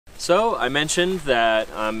So I mentioned that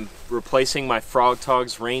I'm replacing my Frog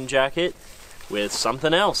Togs rain jacket with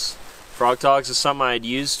something else. Frog Togs is something I'd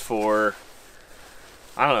used for,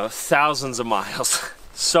 I don't know, thousands of miles.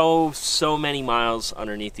 so many miles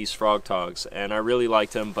underneath these Frog Togs, and I really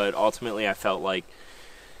liked them, but ultimately I felt like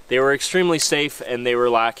they were extremely safe and they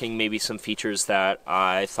were lacking maybe some features that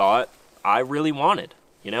I thought I really wanted,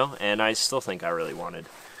 you know, and I still think I really wanted.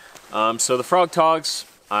 So the Frog Togs,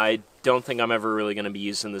 I don't think I'm ever really going to be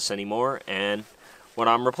using this anymore, and what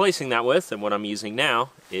I'm replacing that with and what I'm using now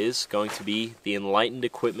is going to be the Enlightened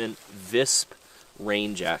Equipment Visp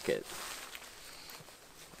Rain Jacket.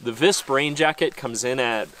 The Visp Rain Jacket comes in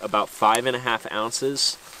at about 5.5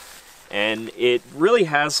 ounces, and it really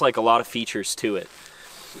has like a lot of features to it.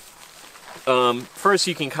 First,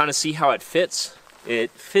 you can kind of see how it fits. It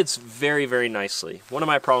fits very, very nicely. One of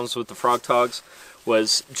my problems with the Frog Togs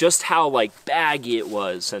was just how like baggy it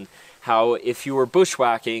was, and how if you were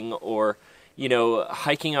bushwhacking or, you know,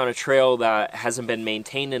 hiking on a trail that hasn't been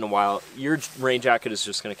maintained in a while, your rain jacket is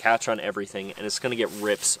just going to catch on everything and it's going to get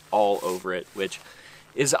rips all over it, which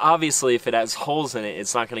is obviously, if it has holes in it,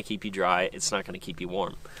 it's not going to keep you dry, it's not going to keep you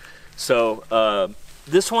warm. So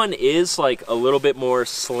this one is like a little bit more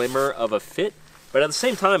slimmer of a fit, but at the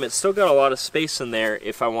same time it's still got a lot of space in there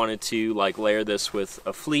if I wanted to like layer this with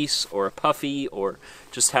a fleece or a puffy or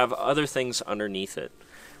just have other things underneath it.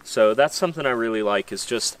 So that's something I really like, is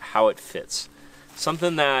just how it fits.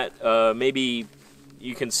 Something that maybe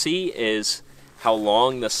you can see is how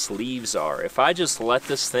long the sleeves are. If I just let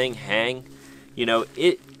this thing hang, you know,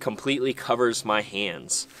 it completely covers my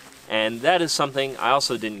hands. And that is something I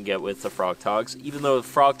also didn't get with the Frog Togs. Even though the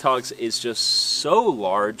Frog Togs is just so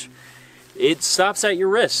large, it stops at your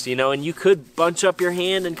wrist, you know, and you could bunch up your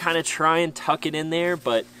hand and kind of try and tuck it in there,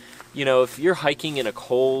 but, you know, if you're hiking in a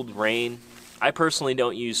cold rain, I personally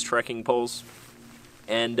don't use trekking poles,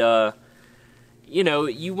 and you know,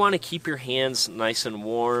 you want to keep your hands nice and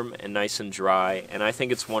warm and nice and dry, and I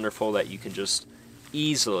think it's wonderful that you can just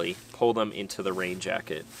easily pull them into the rain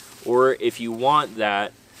jacket. Or if you want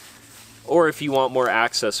that, or if you want more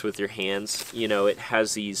access with your hands, you know, it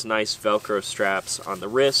has these nice Velcro straps on the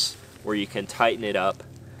wrists where you can tighten it up.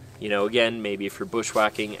 You know, again, maybe if you're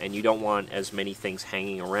bushwhacking and you don't want as many things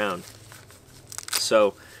hanging around.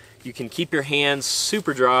 So you can keep your hands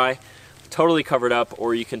super dry, totally covered up,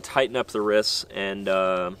 or you can tighten up the wrists and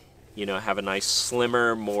you know, have a nice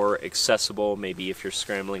slimmer, more accessible, maybe if you're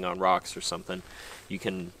scrambling on rocks or something, you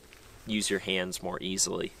can use your hands more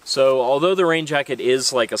easily. So although the rain jacket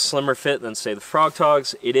is like a slimmer fit than say the Frog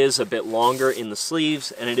Togs, it is a bit longer in the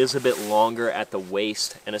sleeves and it is a bit longer at the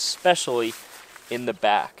waist, and especially in the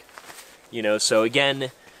back. You know, so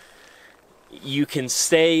again, you can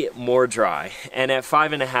stay more dry, and at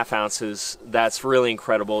 5.5 ounces, that's really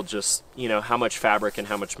incredible. Just, you know, how much fabric and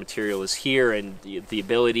how much material is here, and the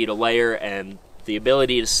ability to layer and the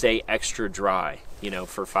ability to stay extra dry, you know,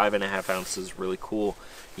 for 5.5 ounces, really cool.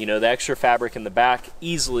 You know, the extra fabric in the back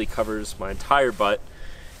easily covers my entire butt,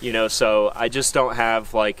 you know, so I just don't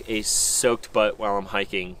have like a soaked butt while I'm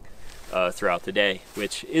hiking throughout the day,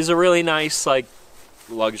 which is a really nice like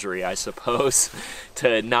luxury, I suppose,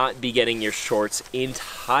 to not be getting your shorts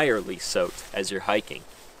entirely soaked as you're hiking.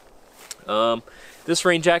 This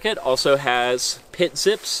rain jacket also has pit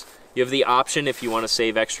zips. You have the option, if you want to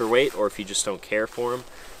save extra weight or if you just don't care for them,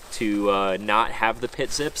 to not have the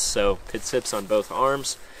pit zips. So pit zips on both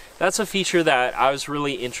arms. That's a feature that I was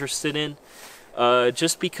really interested in,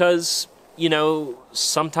 just because, you know,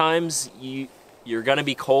 sometimes you're gonna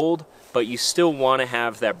be cold, but you still want to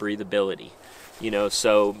have that breathability. You know,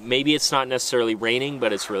 so maybe it's not necessarily raining,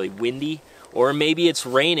 but it's really windy. Or maybe it's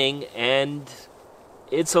raining and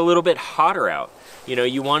it's a little bit hotter out. You know,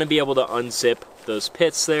 you want to be able to unzip those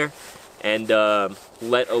pits there and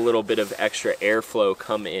let a little bit of extra airflow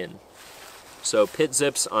come in. So pit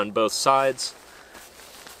zips on both sides.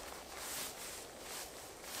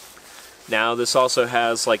 Now this also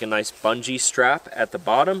has like a nice bungee strap at the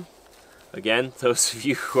bottom. Again, those of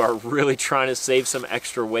you who are really trying to save some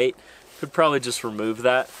extra weight could probably just remove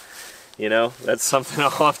that. You know, that's something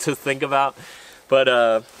I'll have to think about. But,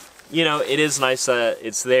 you know, it is nice that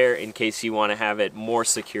it's there in case you want to have it more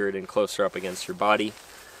secured and closer up against your body.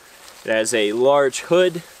 It has a large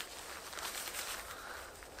hood.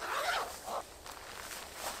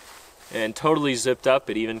 And totally zipped up,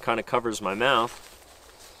 it even kind of covers my mouth.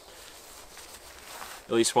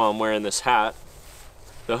 At least while I'm wearing this hat.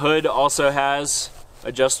 The hood also has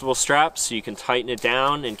adjustable straps, so you can tighten it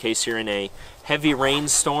down in case you're in a heavy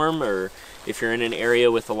rainstorm or if you're in an area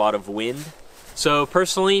with a lot of wind. So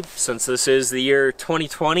personally, since this is the year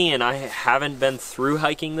 2020 and I haven't been through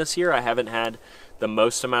hiking this year, I haven't had the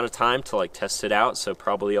most amount of time to like test it out, so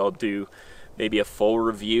probably I'll do maybe a full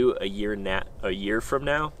review a year from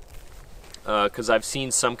now, because I've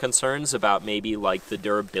seen some concerns about maybe like the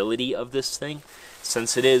durability of this thing,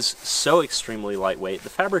 since it is so extremely lightweight. The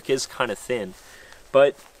fabric is kind of thin,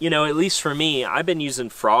 but you know, at least for me, I've been using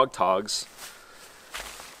Frog Togs.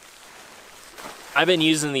 I've been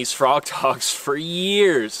using these Frog Togs for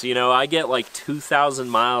years. You know, I get like 2,000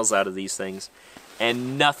 miles out of these things,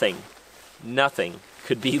 and nothing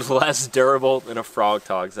could be less durable than a Frog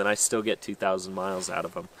Togs, and I still get 2,000 miles out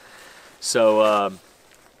of them. So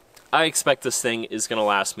I expect this thing is going to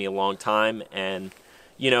last me a long time, and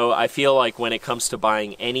you know, I feel like when it comes to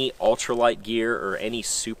buying any ultralight gear or any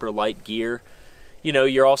super light gear, you know,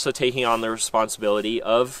 you're also taking on the responsibility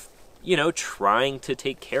of, you know, trying to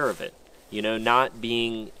take care of it. You know, not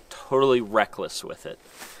being totally reckless with it.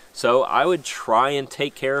 So I would try and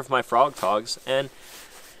take care of my Frog Togs, and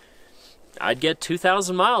I'd get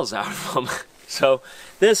 2,000 miles out of them. So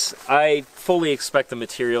this, I fully expect the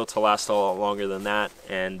material to last a lot longer than that.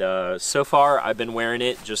 And so far, I've been wearing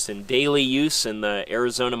it just in daily use in the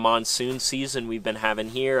Arizona monsoon season we've been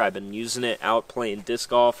having here. I've been using it out playing disc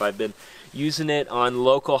golf. I've been using it on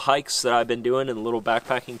local hikes that I've been doing and little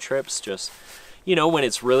backpacking trips, just, you know, when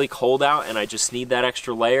it's really cold out and I just need that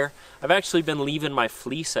extra layer. I've actually been leaving my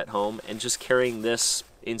fleece at home and just carrying this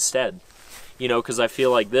instead. You know, because I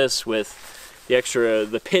feel like this, with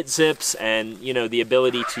the pit zips and, you know, the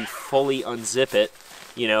ability to fully unzip it,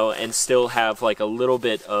 you know, and still have like a little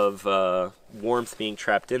bit of warmth being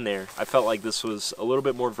trapped in there, I felt like this was a little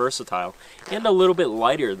bit more versatile and a little bit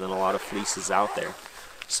lighter than a lot of fleeces out there.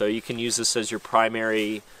 So you can use this as your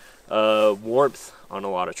primary warmth on a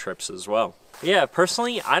lot of trips as well. Yeah,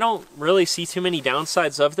 personally, I don't really see too many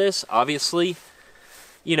downsides of this. Obviously,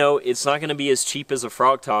 you know, it's not going to be as cheap as a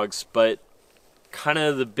Frog Togs, but kind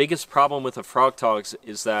of the biggest problem with a Frog Togs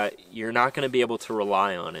is that you're not going to be able to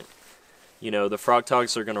rely on it. You know, the Frog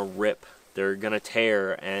Togs are going to rip, they're going to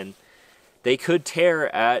tear, and they could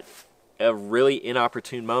tear at a really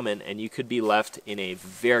inopportune moment, and you could be left in a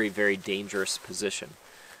very, very dangerous position.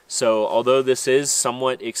 So, although this is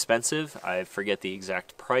somewhat expensive, I forget the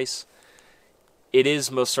exact price, it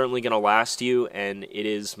is most certainly going to last you, and it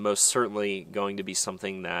is most certainly going to be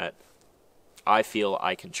something that I feel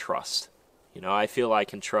I can trust. You know, I feel I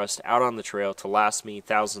can trust out on the trail to last me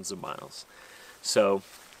thousands of miles. So,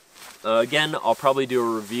 again, I'll probably do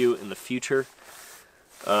a review in the future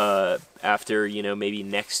after, you know, maybe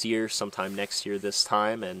next year, sometime next year this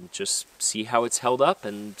time, and just see how it's held up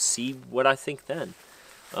and see what I think then.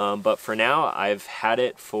 But for now, I've had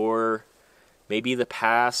it for maybe the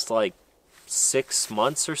past, like, 6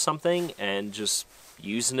 months or something, and just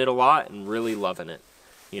using it a lot and really loving it.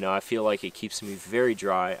 You know, I feel like it keeps me very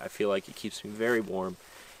dry. I feel like it keeps me very warm,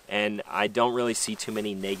 and I don't really see too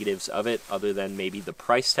many negatives of it other than maybe the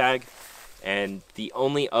price tag. And the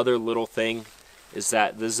only other little thing is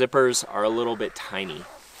that the zippers are a little bit tiny.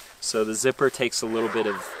 So the zipper takes a little bit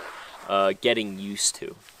of getting used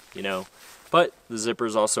to, you know. But the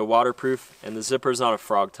zipper's also waterproof, and the zippers on a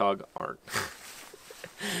Frog Tog aren't.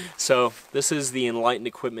 So this is the Enlightened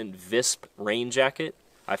Equipment Visp Rain Jacket.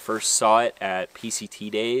 I first saw it at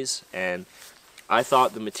PCT days, and I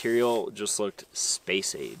thought the material just looked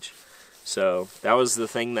space age. So that was the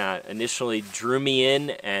thing that initially drew me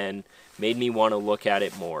in and made me want to look at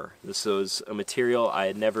it more. This was a material I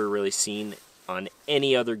had never really seen on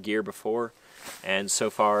any other gear before, and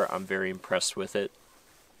so far I'm very impressed with it.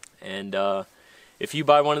 And if you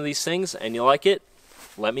buy one of these things and you like it,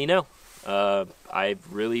 let me know. I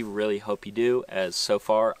really, really hope you do, as so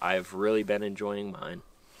far I've really been enjoying mine.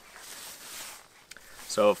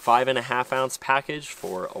 So a 5.5 ounce package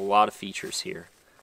for a lot of features here.